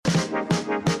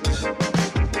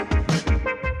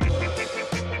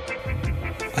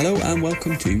Hello and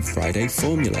welcome to Friday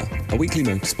Formula, a weekly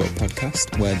motorsport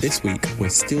podcast where this week we're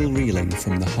still reeling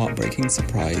from the heartbreaking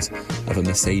surprise of a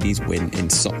Mercedes win in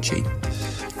Sochi.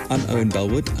 I'm Owen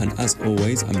Bellwood, and as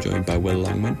always I'm joined by Will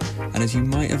Longman, and as you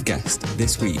might have guessed,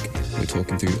 this week we're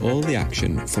talking through all the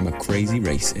action from a crazy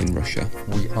race in Russia.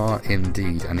 We are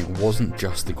indeed, and it wasn't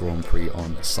just the Grand Prix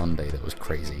on Sunday that was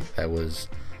crazy. There was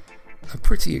a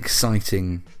pretty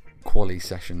exciting quali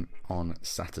session on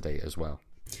Saturday as well.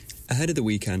 Ahead of the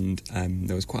weekend,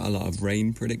 there was quite a lot of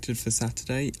rain predicted for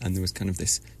Saturday, and there was kind of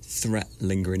this threat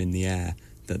lingering in the air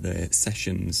that the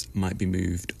sessions might be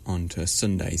moved onto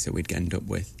Sunday, so we'd end up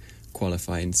with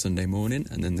qualifying Sunday morning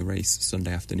and then the race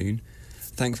Sunday afternoon.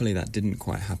 Thankfully, that didn't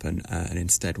quite happen, and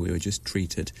instead we were just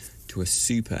treated to a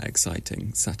super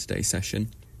exciting Saturday session.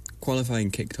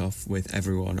 Qualifying kicked off with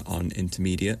everyone on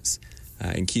intermediates.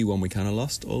 In Q1, we kind of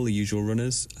lost all the usual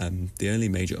runners. The only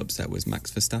major upset was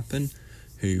Max Verstappen,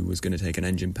 who was going to take an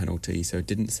engine penalty, so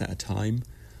didn't set a time.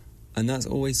 And that's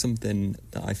always something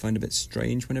that I find a bit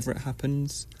strange whenever it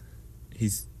happens.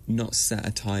 He's not set a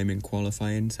time in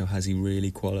qualifying, so has he really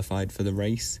qualified for the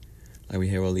race? Like we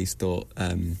hear all these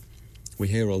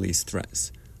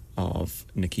threats of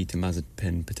Nikita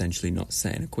Mazepin potentially not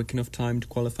setting a quick enough time to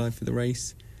qualify for the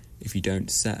race. If you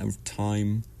don't set a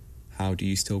time, how do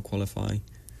you still qualify?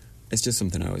 It's just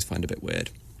something I always find a bit weird.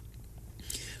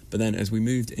 But then as we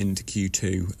moved into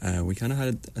Q2, we kind of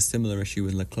had a similar issue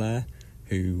with Leclerc,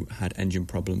 who had engine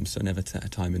problems, so never set a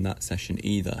time in that session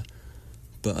either.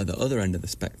 But at the other end of the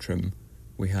spectrum,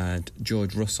 we had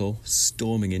George Russell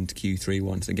storming into Q3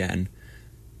 once again,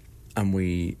 and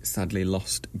we sadly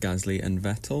lost Gasly and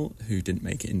Vettel, who didn't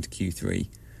make it into Q3.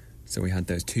 So we had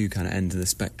those two kind of ends of the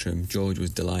spectrum. George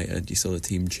was delighted, you saw the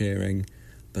team cheering,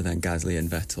 but then Gasly and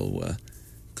Vettel were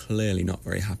clearly not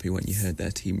very happy when you heard their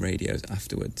team radios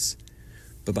afterwards.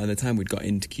 But by the time we'd got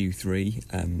into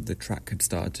Q3, the track had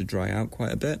started to dry out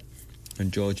quite a bit,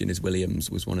 and George in his Williams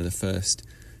was one of the first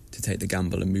to take the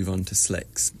gamble and move on to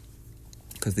slicks.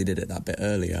 Because they did it that bit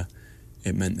earlier,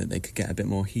 it meant that they could get a bit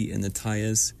more heat in the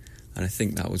tyres, and I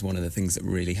think that was one of the things that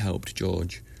really helped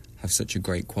George have such a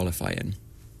great qualifying.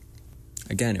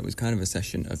 Again, it was kind of a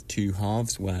session of two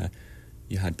halves where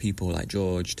you had people like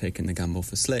George taking the gamble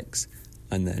for slicks,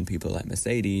 and then people like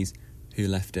Mercedes who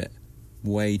left it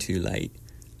way too late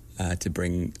to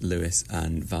bring Lewis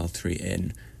and Valtteri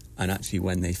in. And actually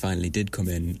when they finally did come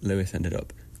in, Lewis ended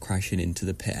up crashing into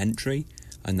the pit entry,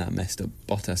 and that messed up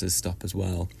Bottas's stop as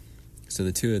well. So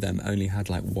the two of them only had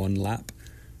like one lap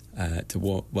to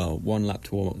warm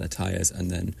up their tyres,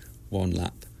 and then one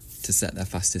lap to set their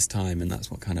fastest time, and that's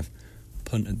what kind of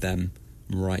punted them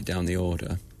right down the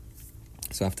order.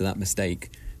 So after that mistake,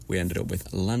 we ended up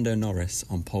with Lando Norris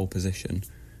on pole position,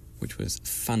 which was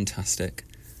fantastic.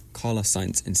 Carlos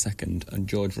Sainz in second, and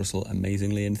George Russell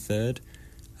amazingly in third.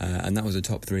 And that was a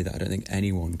top three that I don't think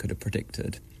anyone could have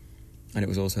predicted. And it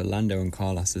was also Lando and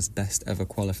Carlos's best ever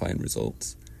qualifying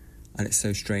results. And it's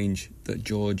so strange that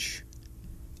George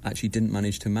actually didn't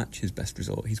manage to match his best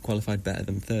result. He's qualified better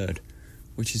than third,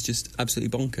 which is just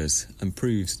absolutely bonkers and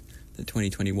proves that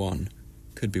 2021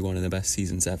 could be one of the best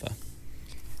seasons ever.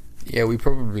 Yeah, we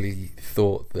probably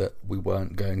thought that we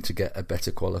weren't going to get a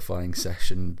better qualifying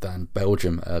session than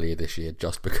Belgium earlier this year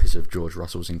just because of George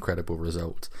Russell's incredible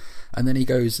result. And then he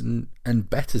goes and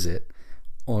betters it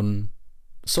on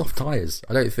soft tyres.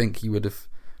 I don't think he would have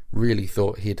really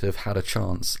thought he'd have had a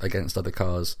chance against other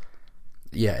cars.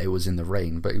 Yeah, it was in the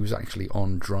rain, but he was actually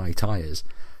on dry tyres.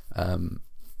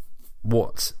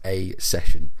 What a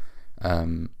session.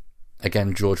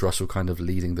 Again, George Russell kind of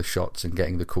leading the shots and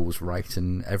getting the calls right,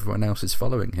 and everyone else is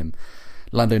following him.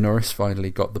 Lando Norris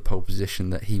finally got the pole position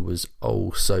that he was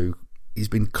he's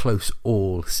been close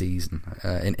all season.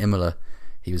 In Imola,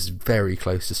 he was very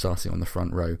close to starting on the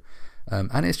front row.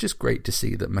 And it's just great to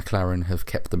see that McLaren have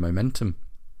kept the momentum.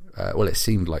 It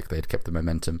seemed like they'd kept the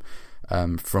momentum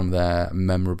from their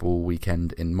memorable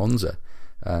weekend in Monza.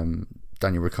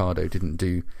 Daniel Ricciardo didn't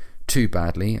do too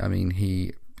badly. I mean,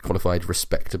 he qualified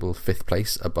respectable fifth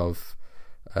place above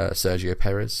Sergio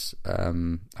Perez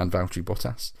and Valtteri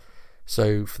Bottas.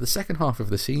 So for the second half of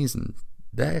the season,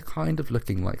 they're kind of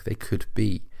looking like they could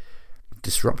be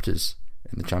disruptors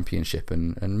in the championship,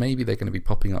 and maybe they're going to be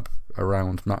popping up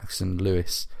around Max and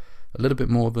Lewis a little bit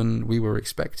more than we were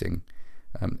expecting.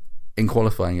 In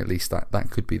qualifying, at least, that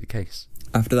could be the case.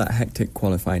 After that hectic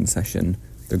qualifying session,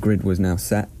 the grid was now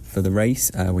set for the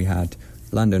race. We had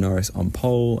Lando Norris on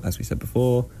pole, as we said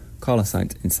before, Carlos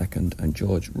Sainz in second, and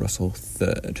George Russell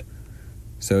third.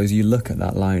 So as you look at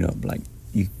that lineup, like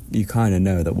you kind of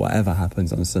know that whatever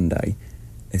happens on Sunday,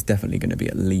 it's definitely going to be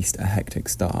at least a hectic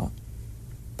start.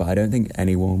 but I don't think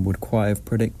anyone would quite have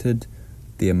predicted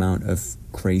the amount of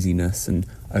craziness and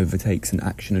overtakes and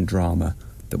action and drama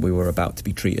that we were about to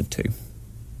be treated to.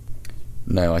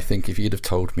 No, I think if you'd have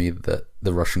told me that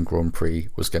the Russian Grand Prix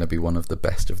was going to be one of the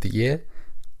best of the year,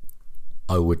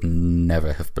 I would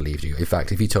never have believed you. In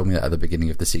fact, if you told me that at the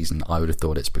beginning of the season, I would have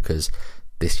thought it's because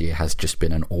this year has just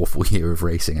been an awful year of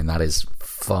racing, and that is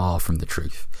far from the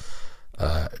truth.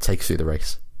 Take us through the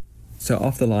race. So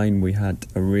off the line, we had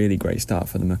a really great start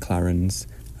for the McLarens.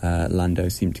 Lando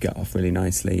seemed to get off really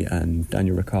nicely, and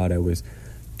Daniel Ricciardo was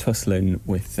tussling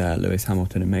with Lewis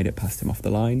Hamilton and made it past him off the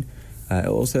line. It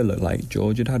also looked like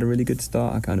George had a really good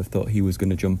start. I kind of thought he was going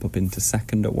to jump up into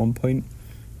second at one point,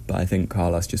 but I think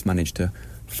Carlos just managed to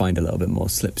find a little bit more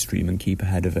slipstream and keep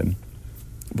ahead of him.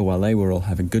 But while they were all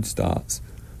having good starts,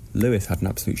 Lewis had an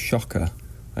absolute shocker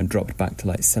and dropped back to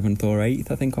like 7th or 8th,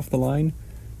 I think, off the line,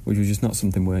 which was just not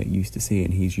something we're used to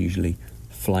seeing. He's usually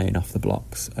flying off the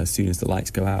blocks as soon as the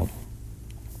lights go out.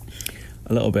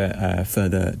 A little bit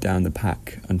further down the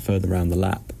pack and further around the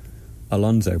lap,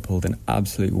 Alonso pulled an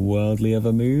absolute worldly of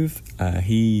a move.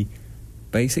 He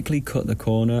basically cut the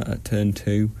corner at turn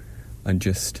 2 and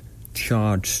just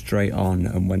charged straight on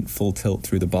and went full tilt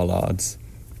through the bollards,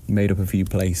 made up a few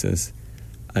places,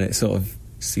 and it sort of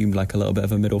seemed like a little bit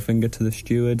of a middle finger to the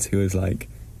stewards, who was like,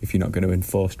 if you're not going to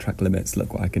enforce track limits,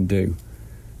 look what I can do.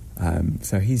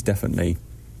 So he's definitely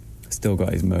still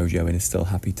got his mojo and is still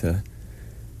happy to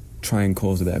try and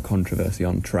cause a bit of controversy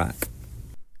on track.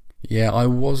 Yeah, I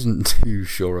wasn't too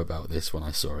sure about this when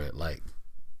I saw it.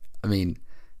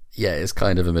 It's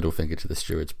kind of a middle finger to the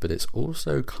stewards, but it's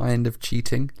also kind of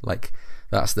cheating. Like,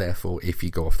 that's therefore if you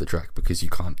go off the track, because you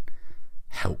can't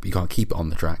keep it on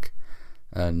the track.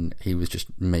 And he was just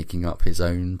making up his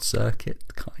own circuit,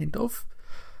 kind of.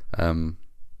 And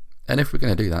if we're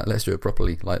going to do that, let's do it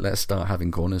properly. Like, let's start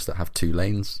having corners that have 2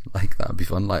 lanes. Like, that would be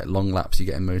fun. Like long laps you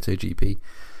get in MotoGP.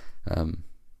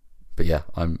 But yeah,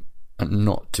 I'm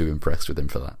not too impressed with him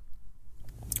for that.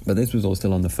 But this was all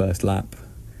still on the first lap,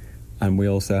 and we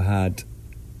also had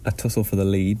a tussle for the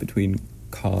lead between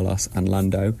Carlos and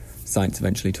Lando. Sainz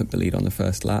eventually took the lead on the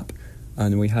first lap,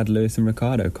 and we had Lewis and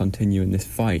Ricciardo continuing this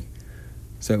fight.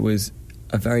 So it was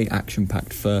a very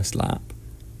action-packed first lap,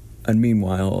 and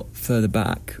meanwhile, further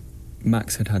back,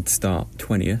 Max had to start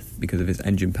 20th because of his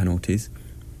engine penalties,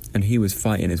 and he was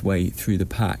fighting his way through the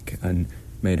pack and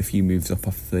made a few moves up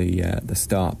off the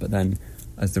start. But then,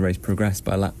 as the race progressed,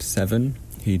 by lap 7,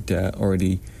 he'd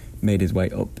already made his way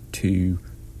up to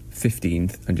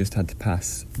 15th and just had to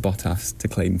pass Bottas to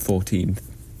claim 14th.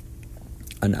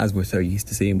 And as we're so used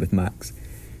to seeing with Max,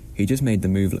 he just made the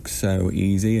move look so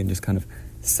easy and just kind of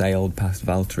sailed past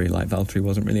Valtteri like Valtteri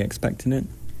wasn't really expecting it.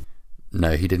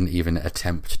 No, he didn't even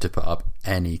attempt to put up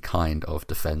any kind of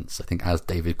defence. I think, as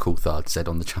David Coulthard said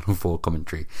on the Channel 4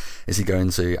 commentary, is he going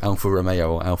to Alfa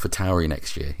Romeo or Alfa Tauri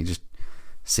next year? He just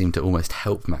seemed to almost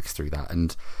help Max through that.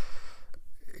 And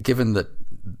given that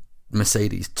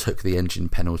Mercedes took the engine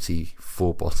penalty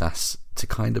for Bottas to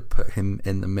kind of put him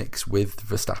in the mix with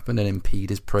Verstappen and impede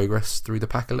his progress through the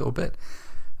pack a little bit,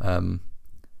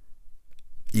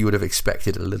 you would have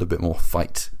expected a little bit more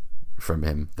fight from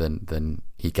him than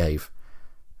he gave.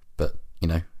 But,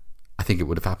 I think it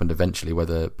would have happened eventually,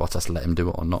 whether Bottas let him do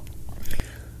it or not.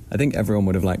 I think everyone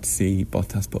would have liked to see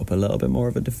Bottas put up a little bit more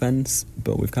of a defence,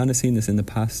 but we've kind of seen this in the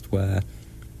past where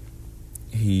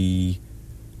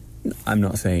I'm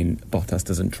not saying Bottas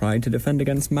doesn't try to defend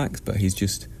against Max, but he's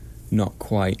just not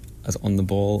quite as on the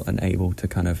ball and able to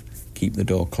kind of keep the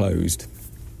door closed.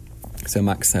 So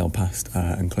Max sailed past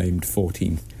and claimed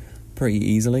 14th pretty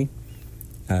easily.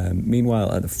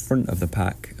 Meanwhile, at the front of the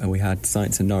pack, we had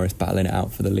Sainz and Norris battling it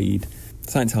out for the lead.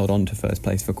 Sainz held on to first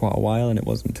place for quite a while, and it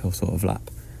wasn't until sort of lap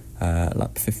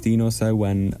 15 or so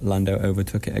when Lando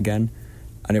overtook it again.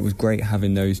 And it was great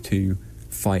having those two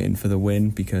fighting for the win,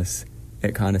 because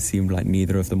it kind of seemed like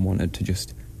neither of them wanted to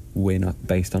just win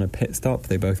based on a pit stop.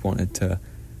 They both wanted to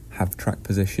have track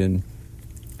position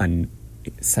and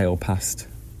sail past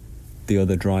the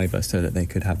other driver so that they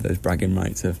could have those bragging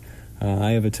rights of,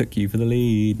 I overtook you for the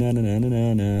lead, na na na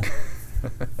na na.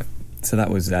 So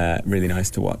that was really nice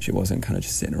to watch. It wasn't kind of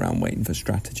just sitting around waiting for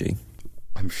strategy.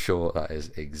 I'm sure that is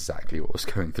exactly what was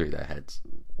going through their heads.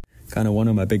 Kind of one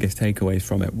of my biggest takeaways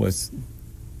from it was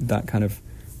that kind of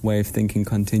way of thinking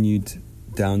continued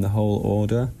down the whole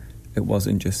order. It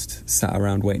wasn't just sat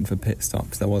around waiting for pit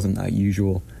stops. There wasn't that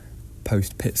usual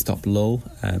post-pit stop lull.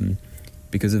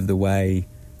 Because of the way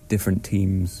different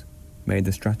teams made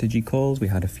the strategy calls, we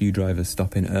had a few drivers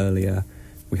stopping earlier.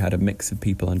 We had a mix of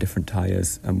people on different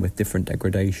tyres and with different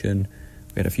degradation.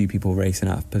 We had a few people racing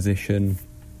out of position.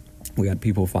 We had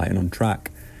people fighting on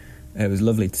track. it was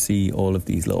lovely to see all of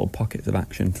these little pockets of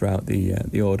action throughout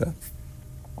the order.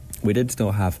 We did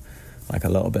still have like a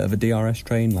little bit of a DRS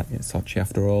train, like it's Sochi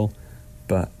after all,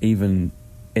 but even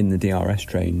in the DRS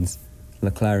trains,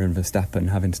 Leclerc and Verstappen,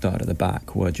 having started at the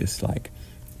back, were just like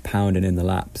pounding in the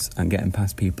laps and getting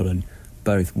past people, and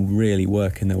both really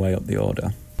working their way up the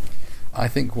order. I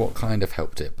think what kind of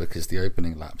helped it, because the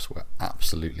opening laps were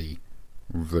absolutely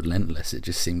relentless. It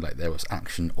just seemed like there was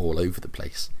action all over the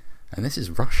place. And this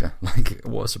is Russia, like,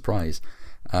 what a surprise.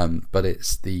 But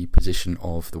it's the position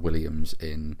of the Williams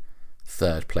in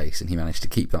third place, and he managed to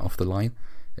keep that off the line.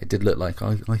 It did look like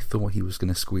I thought he was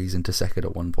going to squeeze into second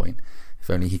at one point. If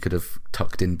only he could have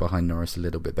tucked in behind Norris a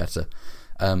little bit better.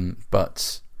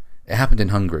 But it happened in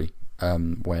Hungary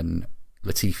when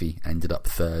Latifi ended up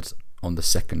third on the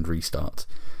second restart,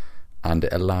 and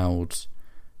it allowed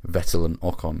Vettel and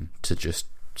Ocon to just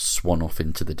swan off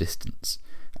into the distance.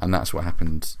 And that's what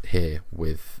happened here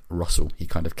with Russell. He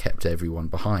kind of kept everyone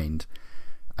behind,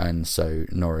 and so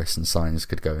Norris and Sainz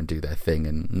could go and do their thing,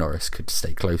 and Norris could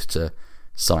stay close to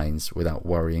Sainz without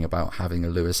worrying about having a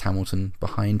Lewis Hamilton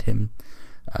behind him.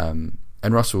 And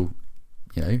Russell,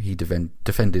 he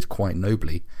defended quite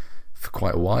nobly for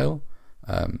quite a while.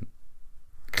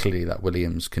 Clearly that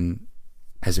Williams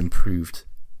has improved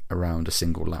around a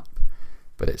single lap,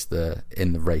 but it's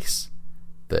in the race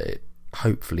that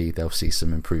hopefully they'll see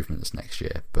some improvements next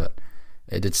year. But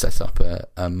it did set up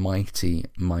a mighty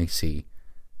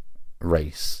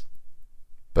race,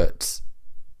 but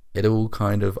it all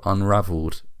kind of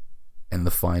unravelled in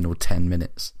the final 10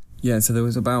 minutes. Yeah, so there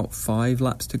was about 5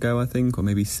 laps to go, I think, or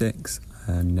maybe 6,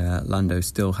 and Lando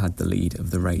still had the lead of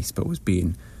the race, but was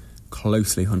being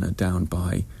closely hunted down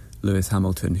by Lewis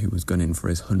Hamilton, who was gunning for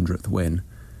his 100th win.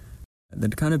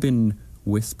 There'd kind of been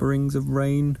whisperings of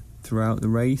rain throughout the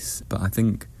race, but I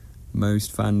think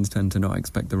most fans tend to not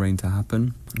expect the rain to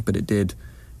happen. But it did,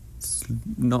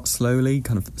 not slowly,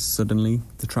 kind of suddenly.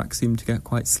 The track seemed to get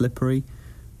quite slippery.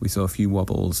 We saw a few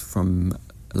wobbles from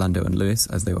Lando and Lewis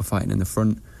as they were fighting in the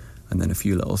front, and then a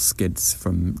few little skids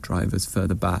from drivers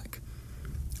further back.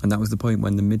 And that was the point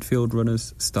when the midfield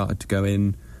runners started to go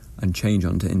in and change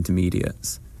onto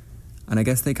intermediates. And I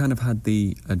guess they kind of had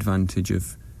the advantage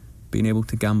of being able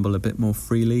to gamble a bit more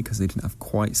freely because they didn't have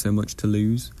quite so much to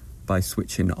lose by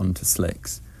switching onto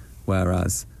slicks,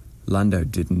 whereas Lando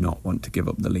did not want to give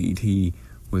up the lead. He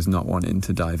was not wanting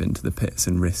to dive into the pits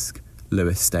and risk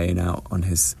Lewis staying out on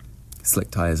his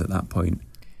slick tyres at that point.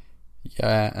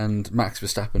 Yeah, and Max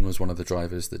Verstappen was one of the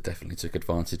drivers that definitely took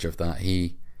advantage of that.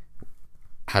 He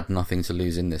had nothing to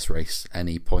lose in this race.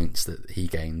 Any points that he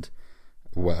gained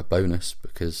were a bonus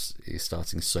because he's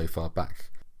starting so far back,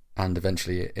 and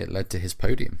eventually it led to his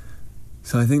podium.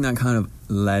 So I think that kind of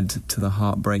led to the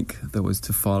heartbreak that was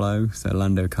to follow. So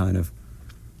Lando kind of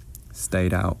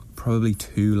stayed out probably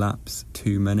 2 laps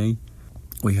too many.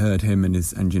 We heard him and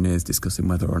his engineers discussing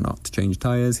whether or not to change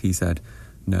tyres. He said,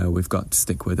 no, we've got to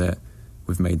stick with it.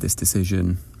 We've made this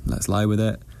decision. Let's lie with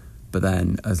it. But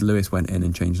then as Lewis went in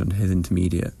and changed onto his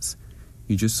intermediates,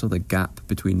 you just saw the gap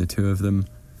between the two of them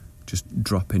just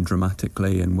dropping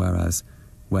dramatically. And whereas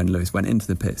when Lewis went into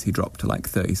the pits, he dropped to like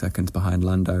 30 seconds behind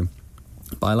Lando.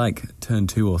 By like turn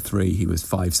 2 or 3, he was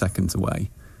 5 seconds away.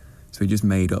 So he just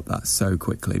made up that so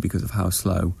quickly because of how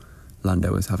slow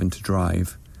Lando was having to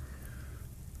drive.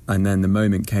 And then the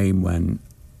moment came when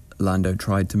Lando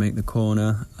tried to make the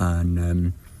corner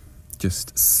and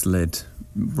just slid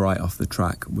right off the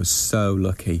track, was so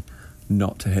lucky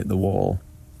not to hit the wall.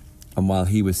 And while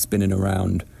he was spinning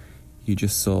around, you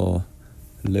just saw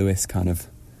Lewis kind of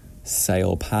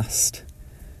sail past.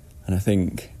 And I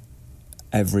think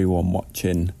everyone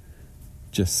watching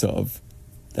just sort of,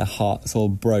 their hearts all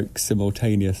broke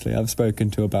simultaneously. I've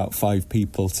spoken to about 5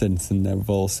 people since, and they've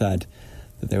all said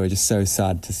that they were just so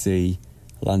sad to see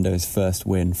Lando's first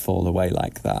win fall away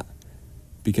like that,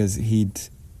 because he'd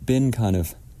been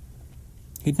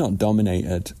he'd not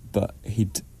dominated, but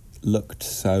he'd looked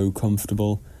so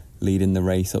comfortable leading the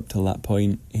race up till that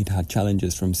point. He'd had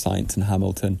challenges from Sainz and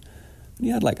Hamilton, and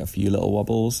he had like a few little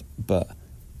wobbles, but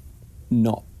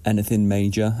not anything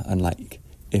major. And like,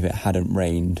 if it hadn't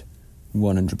rained,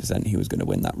 100% he was going to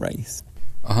win that race.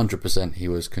 100% he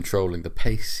was controlling the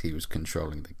pace, he was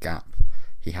controlling the gap.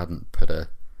 He hadn't put a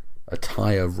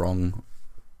tyre wrong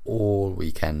all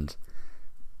weekend.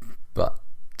 But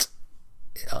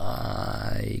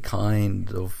I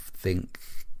kind of think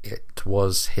it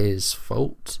was his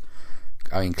fault.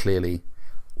 I mean, clearly,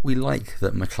 we like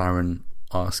that McLaren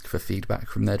ask for feedback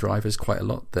from their drivers quite a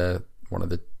lot. They're one of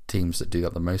the teams that do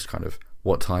that the most, kind of,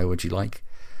 what tyre would you like?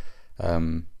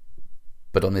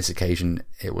 But on this occasion,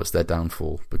 it was their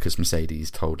downfall because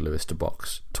Mercedes told Lewis to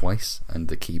box twice, and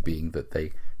the key being that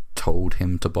they told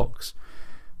him to box,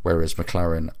 whereas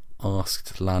McLaren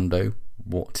asked Lando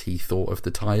what he thought of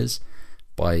the tyres,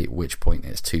 by which point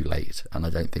it's too late, and I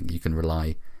don't think you can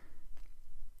rely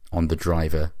on the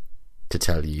driver to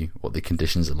tell you what the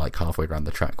conditions are like halfway around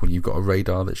the track when you've got a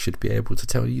radar that should be able to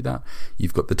tell you that.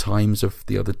 You've got the times of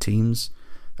the other teams,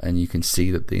 and you can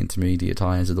see that the intermediate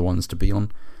tyres are the ones to be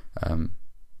on.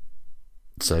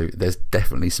 So there's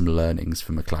definitely some learnings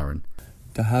for McLaren.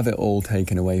 To have it all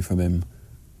taken away from him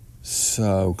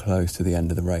so close to the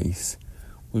end of the race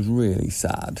was really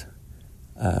sad.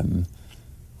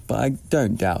 But I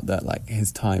don't doubt that like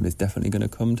his time is definitely going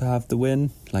to come to have the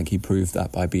win. Like he proved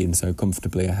that by being so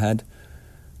comfortably ahead.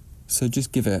 So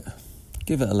just give it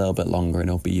a little bit longer and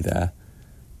he'll be there.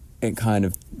 It kind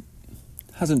of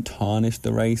hasn't tarnished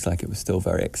the race, like it was still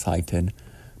very exciting.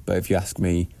 But if you ask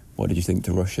me, what did you think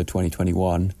to Russia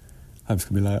 2021? I'm just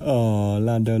going to be like, oh,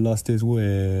 Lando lost his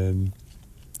win.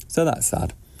 So that's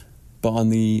sad. But on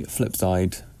the flip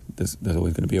side, there's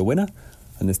always going to be a winner.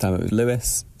 And this time it was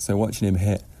Lewis. So watching him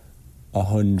hit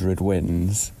 100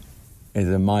 wins is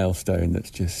a milestone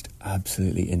that's just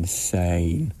absolutely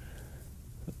insane.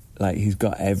 Like, he's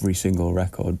got every single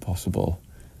record possible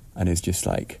and is just,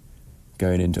 like,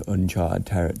 going into uncharted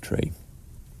territory.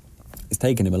 It's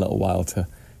taken him a little while to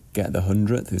get the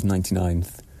 100th. His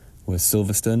 99th was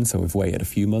Silverstone, so we've waited a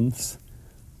few months.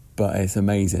 But it's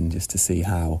amazing just to see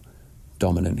how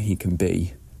dominant he can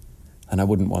be. And I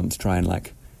wouldn't want to try and,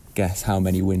 like, guess how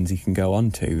many wins he can go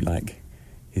on to. Like,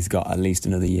 he's got at least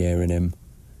another year in him.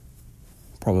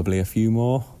 Probably a few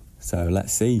more. So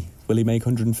let's see. Will he make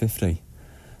 150?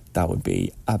 That would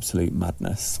be absolute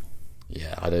madness.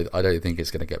 Yeah, I don't think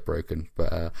it's going to get broken.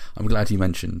 But I'm glad you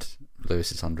mentioned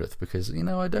Lewis's 100th because, you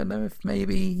know, I don't know if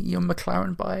maybe your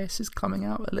McLaren bias is coming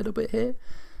out a little bit here.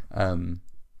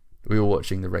 We were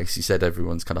watching the race. You said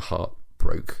everyone's kind of heart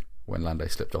broke when Lando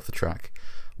slipped off the track.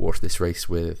 Watched this race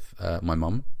with my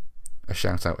mum. A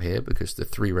shout out here because the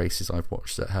 3 races I've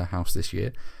watched at her house this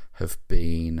year have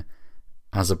been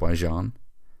Azerbaijan,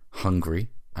 Hungary,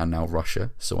 and now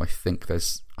Russia. So I think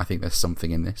there's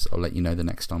something in this. I'll let you know the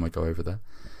next time I go over there.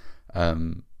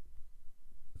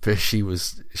 But she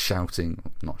was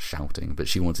not shouting, but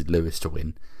she wanted Lewis to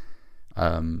win.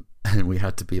 And we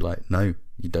had to be like, no,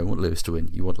 you don't want Lewis to win.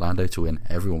 You want Lando to win.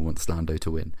 Everyone wants Lando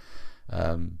to win.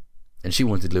 And she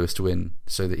wanted Lewis to win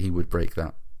so that he would break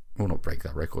that, well, not break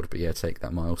that record, but yeah, take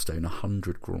that milestone.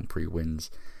 100 Grand Prix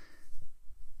wins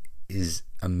is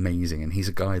amazing. And he's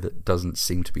a guy that doesn't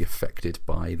seem to be affected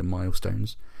by the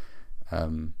milestones.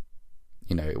 You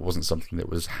know, it wasn't something that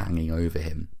was hanging over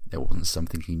him. It wasn't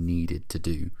something he needed to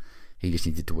do. He just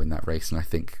needed to win that race. And I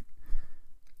think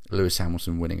Lewis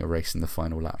Hamilton winning a race in the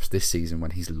final laps this season,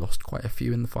 when he's lost quite a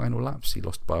few in the final laps, he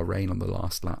lost Bahrain on the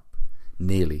last lap. He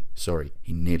nearly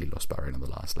lost Bahrain on the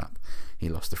last lap. He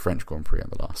lost the French Grand Prix on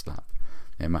the last lap.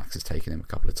 You know, Max has taken him a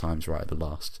couple of times right at the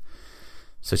last.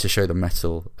 So to show the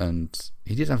mettle, and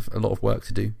he did have a lot of work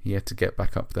to do. He had to get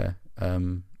back up there,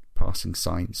 passing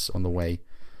Sainz on the way.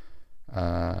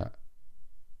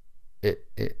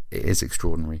 It is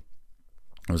extraordinary.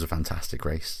 It was a fantastic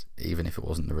race, even if it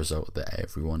wasn't the result that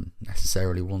everyone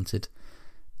necessarily wanted.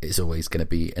 It's always going to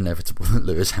be inevitable that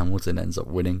Lewis Hamilton ends up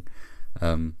winning,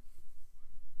 and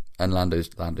Lando's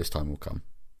time will come.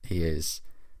 He is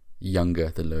younger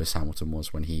than Lewis Hamilton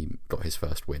was when he got his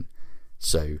first win,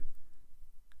 so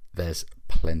there's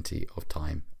plenty of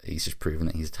time. He's just proven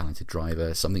that he's a talented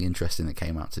driver. Something interesting that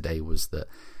came out today was that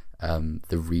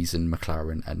the reason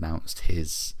McLaren announced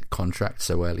his contract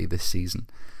so early this season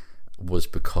was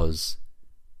because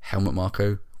Helmut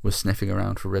Marko was sniffing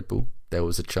around for Red Bull. There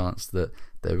was a chance that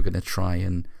they were going to try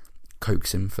and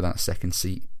coax him for that second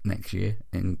seat next year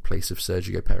in place of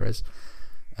Sergio Perez.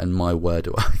 And my word,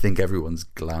 I think everyone's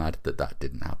glad that that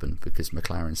didn't happen, because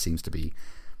McLaren seems to be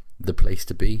the place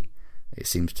to be. It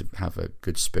seems to have a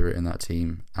good spirit in that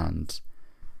team, and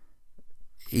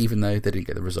even though they didn't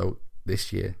get the result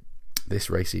this year, this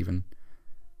race even,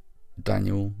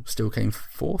 Daniel still came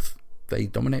 4th. They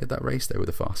dominated that race. They were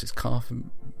the fastest car for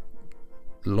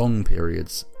long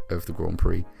periods of the Grand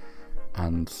Prix,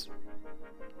 and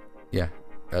yeah,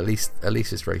 at least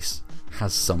this race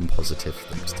has some positive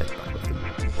things to take back with them.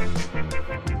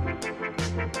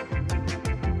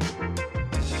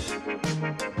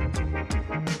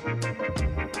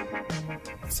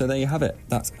 So there you have it.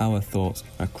 That's our thoughts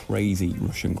on a crazy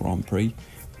Russian Grand Prix,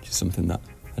 which is something that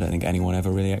I don't think anyone ever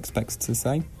really expects to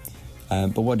say.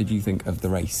 But what did you think of the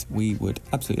race? We would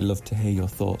absolutely love to hear your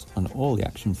thoughts on all the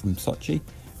action from Sochi.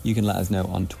 you can let us know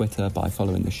on Twitter by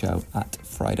following the show at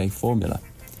Friday Formula.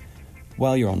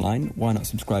 While you're online, why not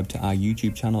subscribe to our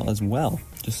YouTube channel as well?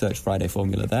 Just search Friday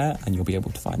Formula there and you'll be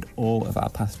able to find all of our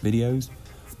past videos.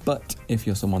 But if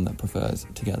you're someone that prefers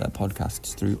to get their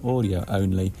podcasts through audio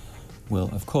only, we'll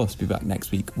of course be back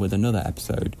next week with another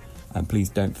episode. And please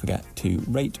don't forget to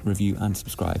rate, review and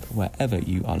subscribe wherever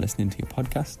you are listening to your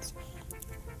podcasts.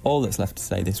 All that's left to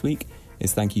say this week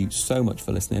is thank you so much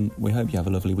for listening. We hope you have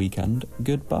a lovely weekend.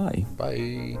 Goodbye.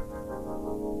 Bye.